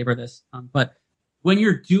over belabor this, but when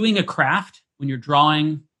you're doing a craft, when you're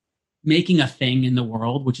drawing, making a thing in the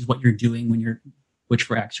world, which is what you're doing when you're Twitch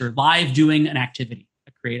for X, you're live doing an activity,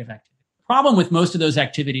 a creative activity. The problem with most of those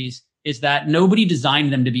activities is that nobody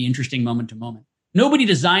designed them to be interesting moment to moment. Nobody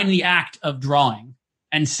designed the act of drawing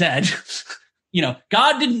and said,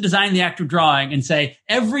 God didn't design the act of drawing and say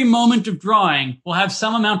every moment of drawing will have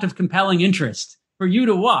some amount of compelling interest for you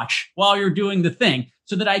to watch while you're doing the thing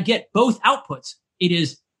so that I get both outputs. It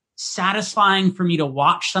is satisfying for me to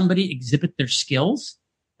watch somebody exhibit their skills,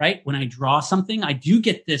 right? When I draw something, I do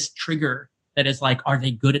get this trigger that is like, are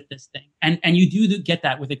they good at this thing? And you do get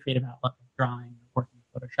that with a creative outlet of drawing, or working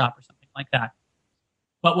in Photoshop or something like that.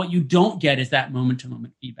 But what you don't get is that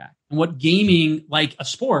moment-to-moment feedback. And what gaming, like a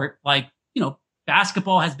sport,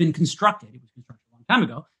 basketball has been constructed. It was constructed a long time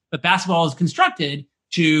ago, but basketball is constructed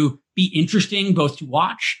to be interesting, both to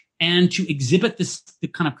watch and to exhibit the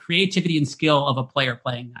kind of creativity and skill of a player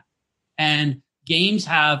playing that. And games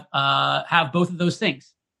have both of those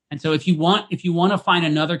things. And so if you want to find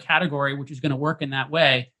another category which is going to work in that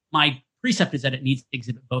way, my precept is that it needs to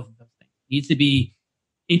exhibit both of those things. It needs to be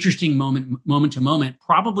interesting moment to moment,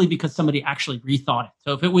 probably because somebody actually rethought it.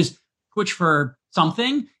 So if it was Twitch for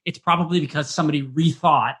something, it's probably because somebody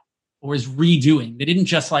rethought or is redoing. They didn't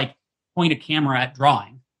just point a camera at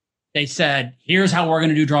drawing. They said, here's how we're going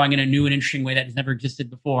to do drawing in a new and interesting way that has never existed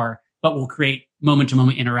before, but we'll create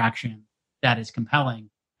moment-to-moment interaction that is compelling.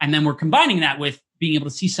 And then we're combining that with being able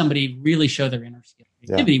to see somebody really show their inner skill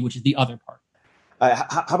creativity, which is the other part.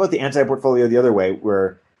 How about the anti-portfolio the other way,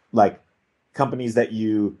 where companies that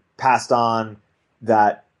you passed on,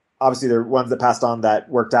 that obviously there are ones that passed on that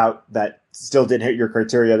worked out that still didn't hit your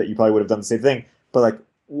criteria, that you probably would have done the same thing. But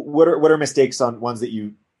what are mistakes on ones that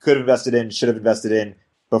you could have invested in, should have invested in,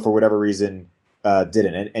 but for whatever reason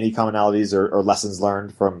didn't? And any commonalities or lessons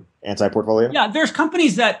learned from anti-portfolio? Yeah, there's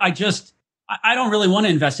companies that I don't really want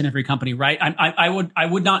to invest in every company, right? I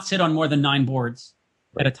would not sit on more than 9 boards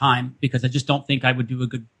at a time, because I just don't think I would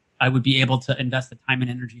be able to invest the time and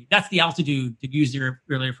energy. That's the altitude, to use your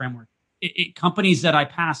earlier framework. Companies that I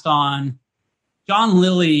passed on, John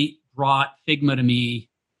Lilly brought Figma to me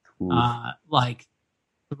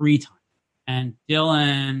 3 times. And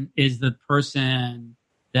Dylan is the person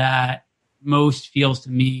that most feels to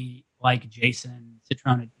me like Jason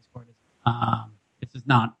Citrone at Discord. This is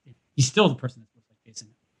not, he's still the person that feels like Jason.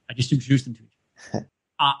 I just introduced him to each other.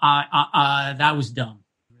 That was dumb.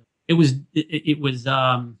 It was,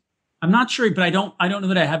 I'm not sure, but I don't know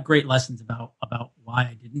that I have great lessons about why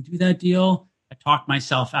I didn't do that deal. I talked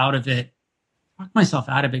myself out of it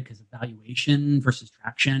because of valuation versus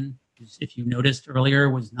traction. If you noticed earlier,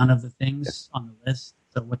 was none of the things on the list.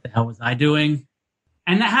 So what the hell was I doing?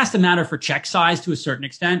 And that has to matter for check size to a certain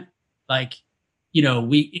extent. We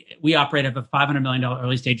operate a $500 million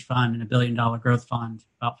early stage fund and $1 billion growth fund,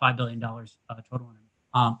 about $5 billion total.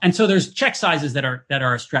 And so there's check sizes that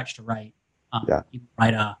are a stretch to write. You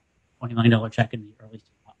write a $20 million check in the early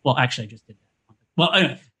stage. Well, actually, I just did that. Well,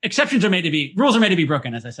 anyway, rules are made to be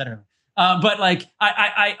broken, as I said earlier. But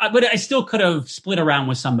I still could have split around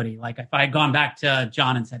with somebody. If I had gone back to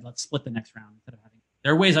John and said, let's split the next round instead of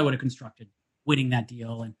there are ways I would have constructed winning that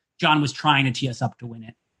deal. And John was trying to tee us up to win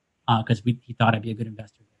it because he thought I'd be a good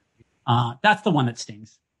investor there. That's the one that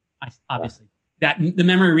stings. Obviously, the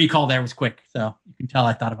memory recall there was quick, so you can tell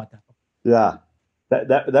I thought about that. Yeah,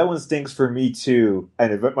 that one stings for me too,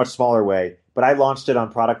 in a much smaller way. But I launched it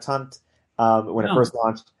on Product Hunt when it first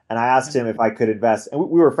launched. And I asked him if I could invest, and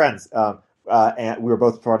we were friends, and we were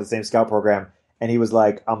both part of the same scout program. And he was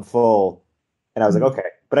like, "I'm full," and I was like, "Okay,"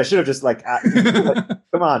 but I should have just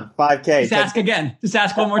come on, 5K. Just ask again. Just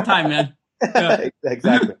ask one more time, man. Yeah.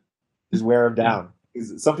 Exactly. Just wear them down.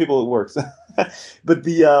 Some people it works, but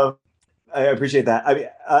I appreciate that. I mean,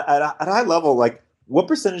 at a high level, what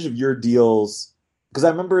percentage of your deals? Because I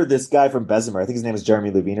remember this guy from Bessemer. I think his name is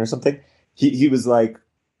Jeremy Levine or something. He was like,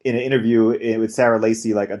 in an interview with Sarah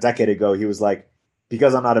Lacey a decade ago, he was like,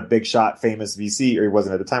 because I'm not a big shot famous VC, or he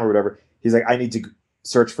wasn't at the time or whatever, he's like, I need to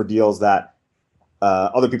search for deals that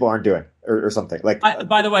other people aren't doing or something.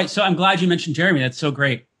 By the way, so I'm glad you mentioned Jeremy. That's so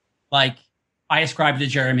great. I ascribe to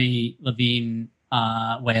Jeremy Levine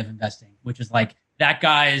way of investing, which is that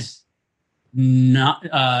guy's not,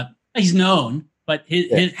 he's known, but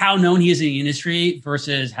his how known he is in the industry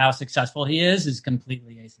versus how successful he is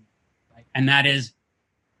completely asymmetrical. Right? And that is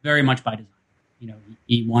very much by design.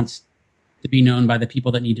 He wants to be known by the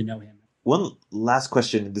people that need to know him. One last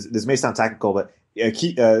question. This may sound tactical, but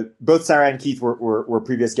Keith, both Sarah and Keith were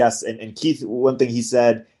previous guests. And Keith, one thing he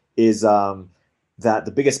said is that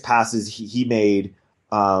the biggest passes he made,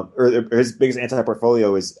 or his biggest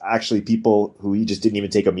anti-portfolio is actually people who he just didn't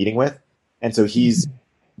even take a meeting with. And so he's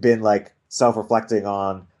been like self-reflecting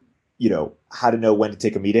on, how to know when to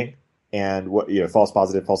take a meeting and what, false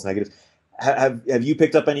positive, false negative. Have you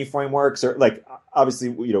picked up any frameworks, or like,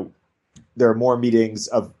 obviously, there are more meetings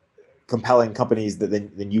of compelling companies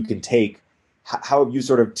than you can take. How have you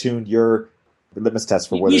sort of tuned your litmus test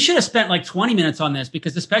for whether... You should have spent like 20 minutes on this,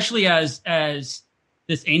 because especially as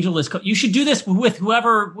this angel list, you should do this with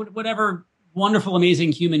whatever wonderful,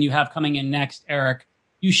 amazing human you have coming in next, Eric.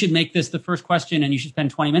 You should make this the first question, and you should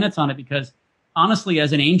spend 20 minutes on it, because honestly,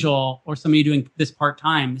 as an angel or somebody doing this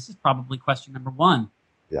part-time, this is probably question number one.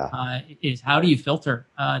 Yeah. Is how do you filter?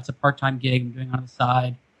 It's a part-time gig I'm doing on the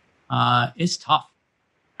side. It's tough.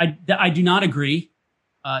 I do not agree.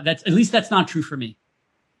 That's not true for me.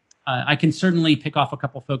 I can certainly pick off a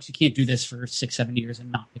couple folks. You can't do this for 6-7 years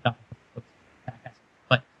and not pick off a couple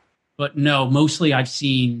folks. But no, mostly I've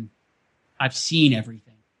seen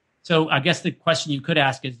everything. So I guess the question you could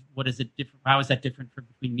ask is, what is it different? How is that different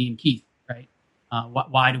between me and Keith? Right?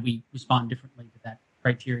 Why do we respond differently to that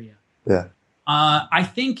criteria? Yeah. I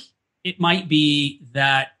think it might be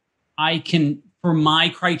that I can, for my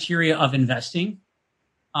criteria of investing,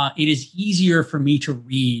 it is easier for me to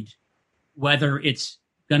read whether it's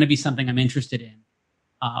going to be something I'm interested in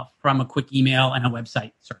from a quick email and a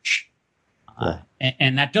website search.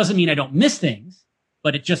 And that doesn't mean I don't miss things,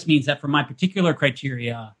 but it just means that for my particular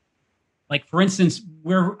criteria, like for instance,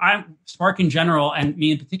 I'm Spark in general, and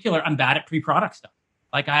me in particular, I'm bad at pre-product stuff.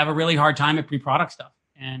 Like I have a really hard time at pre-product stuff.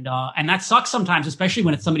 And that sucks sometimes, especially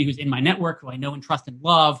when it's somebody who's in my network who I know and trust and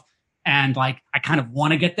love. And like, I kind of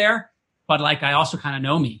want to get there, but like, I also kind of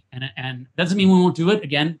know me, and doesn't mean we won't do it.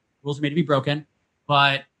 Again, rules are made to be broken,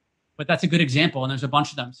 but that's a good example. And there's a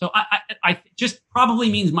bunch of them. So I just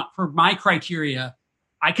probably means for my criteria,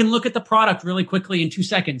 I can look at the product really quickly in 2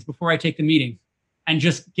 seconds before I take the meeting and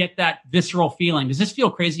just get that visceral feeling. Does this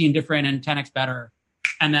feel crazy and different and 10x better?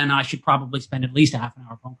 And then I should probably spend at least a half an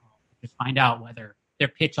hour phone call to just find out whether their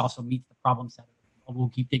pitch also meets the problem set. We'll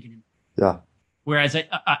keep digging in. Yeah. Whereas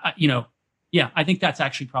I think that's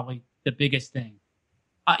actually probably the biggest thing.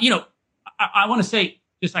 I want to say,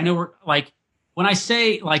 just, I know we're like, when I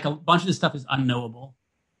say like a bunch of this stuff is unknowable,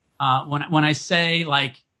 when I say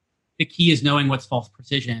like the key is knowing what's false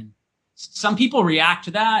precision, some people react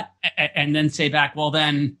to that and then say back, well,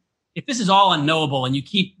 then if this is all unknowable and you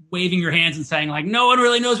keep waving your hands and saying like, no one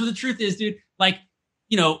really knows what the truth is, dude, like,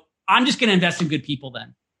 I'm just going to invest in good people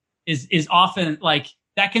then is often like,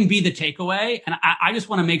 that can be the takeaway. And I just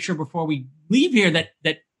want to make sure before we leave here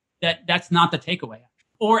that's not the takeaway.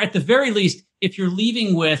 Or at the very least, if you're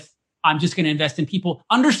leaving with, I'm just going to invest in people,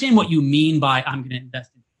 understand what you mean by I'm going to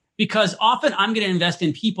invest in. Because often I'm going to invest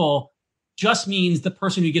in people just means the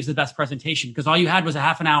person who gives the best presentation, because all you had was a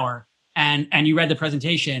half an hour and you read the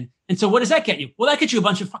presentation. And so what does that get you? Well, that gets you a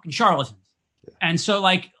bunch of fucking charlatans. Yeah. And so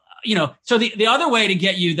like, so the other way to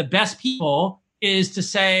get you the best people is to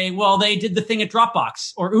say, well, they did the thing at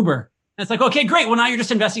Dropbox or Uber. And it's like, okay, great. Well, now you're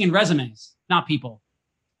just investing in resumes, not people.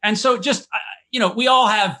 And so just, we all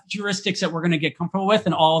have heuristics that we're going to get comfortable with,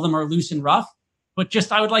 and all of them are loose and rough. But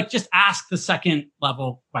just, I would like, just ask the second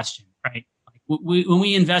level question, right? Like when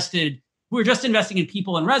we were just investing in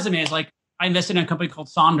people and resumes. Like I invested in a company called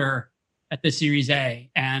Sonder at the Series A.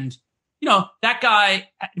 And, that guy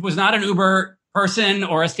was not an Uber person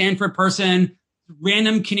or a Stanford person,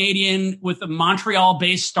 random Canadian with a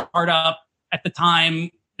Montreal-based startup at the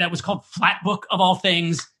time that was called Flatbook of all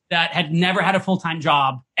things, that had never had a full-time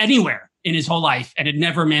job anywhere in his whole life and had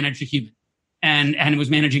never managed a human, and was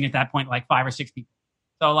managing at that point like 5 or 6 people.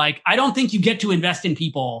 So like, I don't think you get to invest in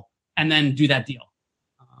people and then do that deal.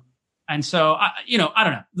 And so, I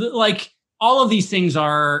don't know, like all of these things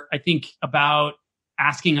are, I think, about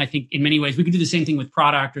asking, I think in many ways, we could do the same thing with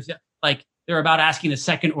product, or like they're about asking the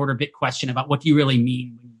second order bit question about what do you really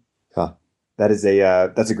mean? That's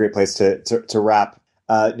a great place to wrap.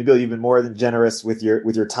 Nabil, you've been more than generous with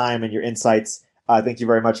your time and your insights. Thank you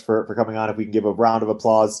very much for coming on. If we can give a round of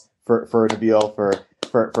applause for Nabil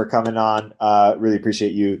for coming on. Really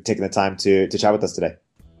appreciate you taking the time to chat with us today.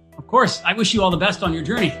 Of course. I wish you all the best on your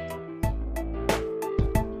journey.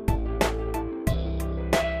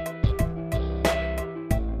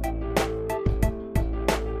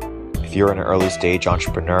 If you're an early stage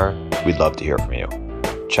entrepreneur, we'd love to hear from you.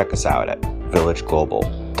 Check us out at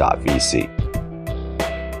villageglobal.vc.